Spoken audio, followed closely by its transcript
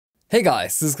Hey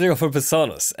guys, this is Gregor from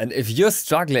PreSonus, and if you're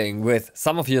struggling with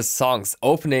some of your songs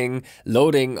opening,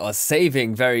 loading or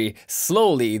saving very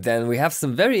slowly, then we have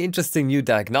some very interesting new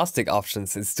diagnostic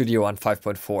options in Studio One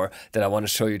 5.4 that I want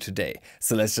to show you today.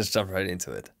 So let's just jump right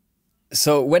into it.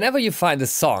 So whenever you find a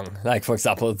song, like for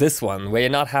example this one, where you're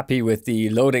not happy with the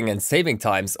loading and saving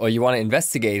times, or you want to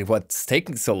investigate what's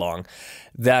taking so long,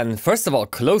 then first of all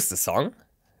close the song.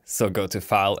 So go to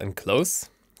File and Close.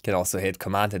 You can also hit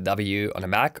Command and W on a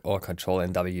Mac or Control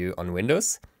and W on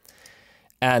Windows.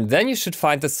 And then you should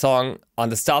find the song on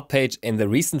the Start page in the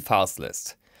Recent Files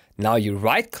list. Now you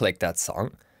right-click that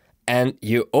song and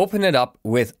you open it up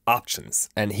with Options.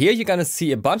 And here you're going to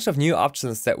see a bunch of new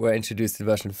options that were introduced in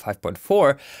version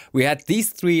 5.4. We had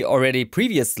these three already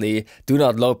previously: do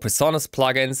not load PreSonus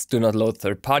plugins, do not load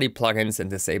third-party plugins, and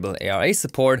disable ARA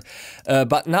support.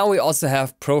 But now we also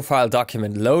have profile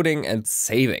document loading and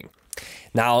saving.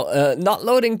 Now, not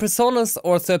loading PreSonus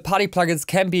or third-party plugins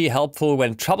can be helpful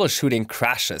when troubleshooting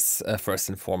crashes, first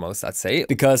and foremost, I'd say.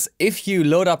 Because if you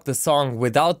load up the song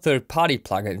without third-party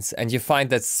plugins and you find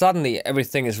that suddenly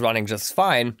everything is running just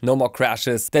fine, no more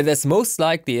crashes, then there's most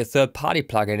likely a third-party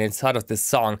plugin inside of this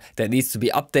song that needs to be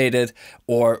updated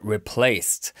or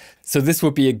replaced. So this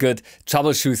would be a good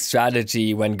troubleshoot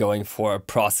strategy when going for a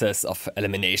process of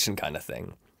elimination kind of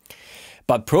thing.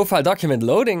 But profile document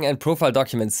loading and profile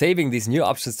document saving, these new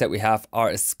options that we have, are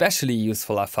especially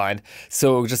useful, I find.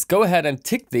 So just go ahead and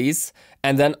tick these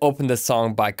and then open the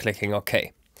song by clicking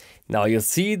OK. Now you'll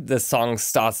see the song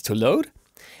starts to load.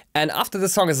 And after the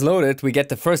song is loaded, we get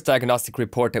the first diagnostic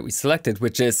report that we selected,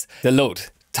 which is the load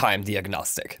time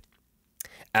diagnostic.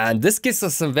 And this gives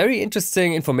us some very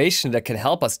interesting information that can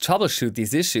help us troubleshoot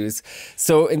these issues.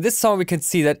 So in this song, we can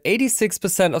see that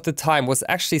 86% of the time was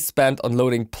actually spent on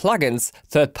loading plugins,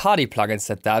 third-party plugins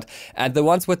at that. And the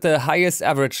ones with the highest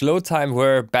average load time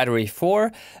were Battery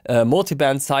 4,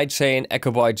 Multiband Sidechain,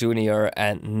 Echo Boy Jr.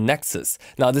 and Nexus.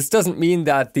 Now, this doesn't mean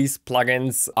that these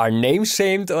plugins are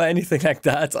name-shamed or anything like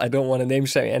that. I don't want to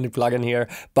name-shame any plugin here,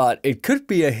 but it could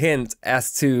be a hint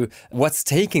as to what's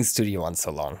taking Studio One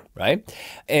so long, right?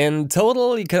 In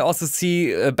total, you can also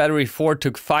see Battery 4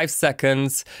 took 5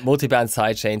 seconds, Multiband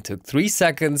Sidechain took 3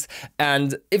 seconds,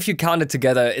 and if you count it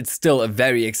together, it's still a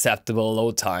very acceptable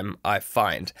load time, I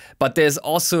find. But there's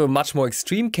also much more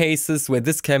extreme cases where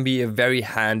this can be a very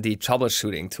handy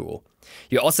troubleshooting tool.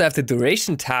 You also have the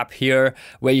duration tab here,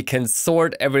 where you can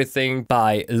sort everything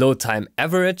by load time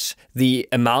average, the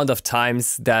amount of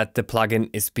times that the plugin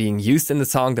is being used in the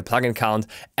song, the plugin count,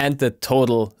 and the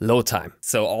total load time.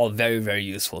 So all very, very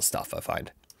useful stuff, I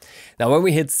find. Now when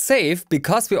we hit save,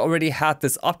 because we already had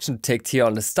this option ticked here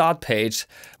on the start page,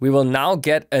 we will now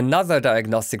get another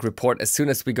diagnostic report as soon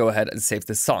as we go ahead and save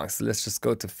the song. So let's just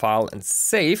go to File and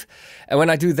Save. And when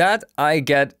I do that, I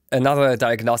get another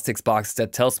diagnostics box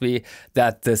that tells me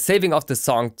that the saving of the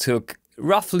song took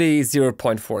roughly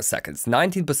 0.4 seconds.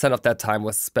 19% of that time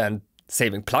was spent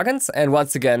saving plugins, and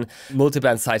once again,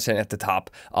 Multiband Sidechain at the top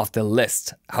of the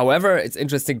list. However, it's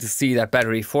interesting to see that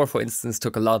Battery 4, for instance,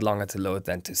 took a lot longer to load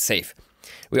than to save.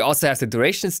 We also have the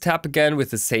Durations tab again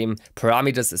with the same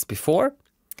parameters as before.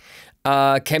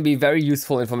 Can be very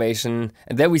useful information.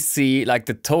 And then we see like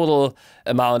the total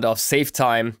amount of save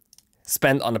time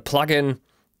spent on a plugin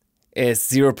is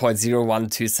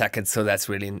 0.012 seconds, so that's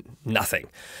really nothing.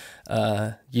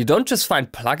 You don't just find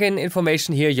plugin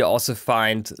information here, you also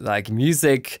find like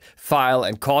music file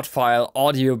and chord file,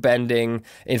 audio bending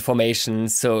information.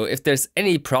 So if there's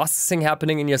any processing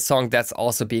happening in your song, that's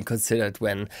also being considered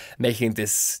when making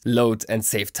this load and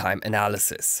save time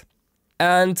analysis.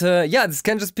 And yeah, this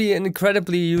can just be an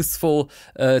incredibly useful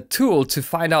tool to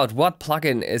find out what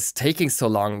plugin is taking so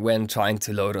long when trying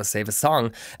to load or save a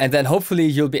song. And then hopefully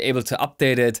you'll be able to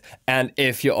update it. And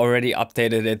if you already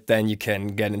updated it, then you can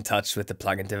get in touch with the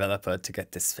plugin developer to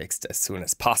get this fixed as soon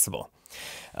as possible.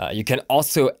 You can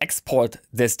also export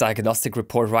this diagnostic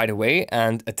report right away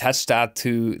and attach that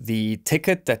to the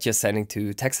ticket that you're sending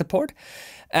to tech support.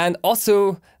 And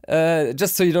also,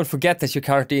 just so you don't forget that you're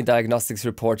currently in diagnostics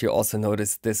report, you also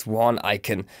notice this one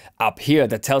icon up here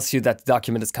that tells you that the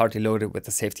document is currently loaded with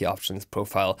the safety options,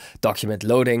 profile document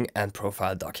loading and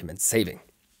profile document saving.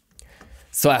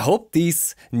 So I hope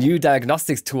these new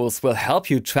diagnostics tools will help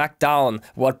you track down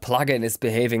what plugin is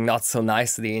behaving not so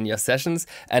nicely in your sessions,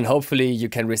 and hopefully you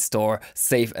can restore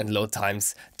save and load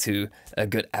times to a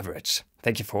good average.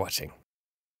 Thank you for watching.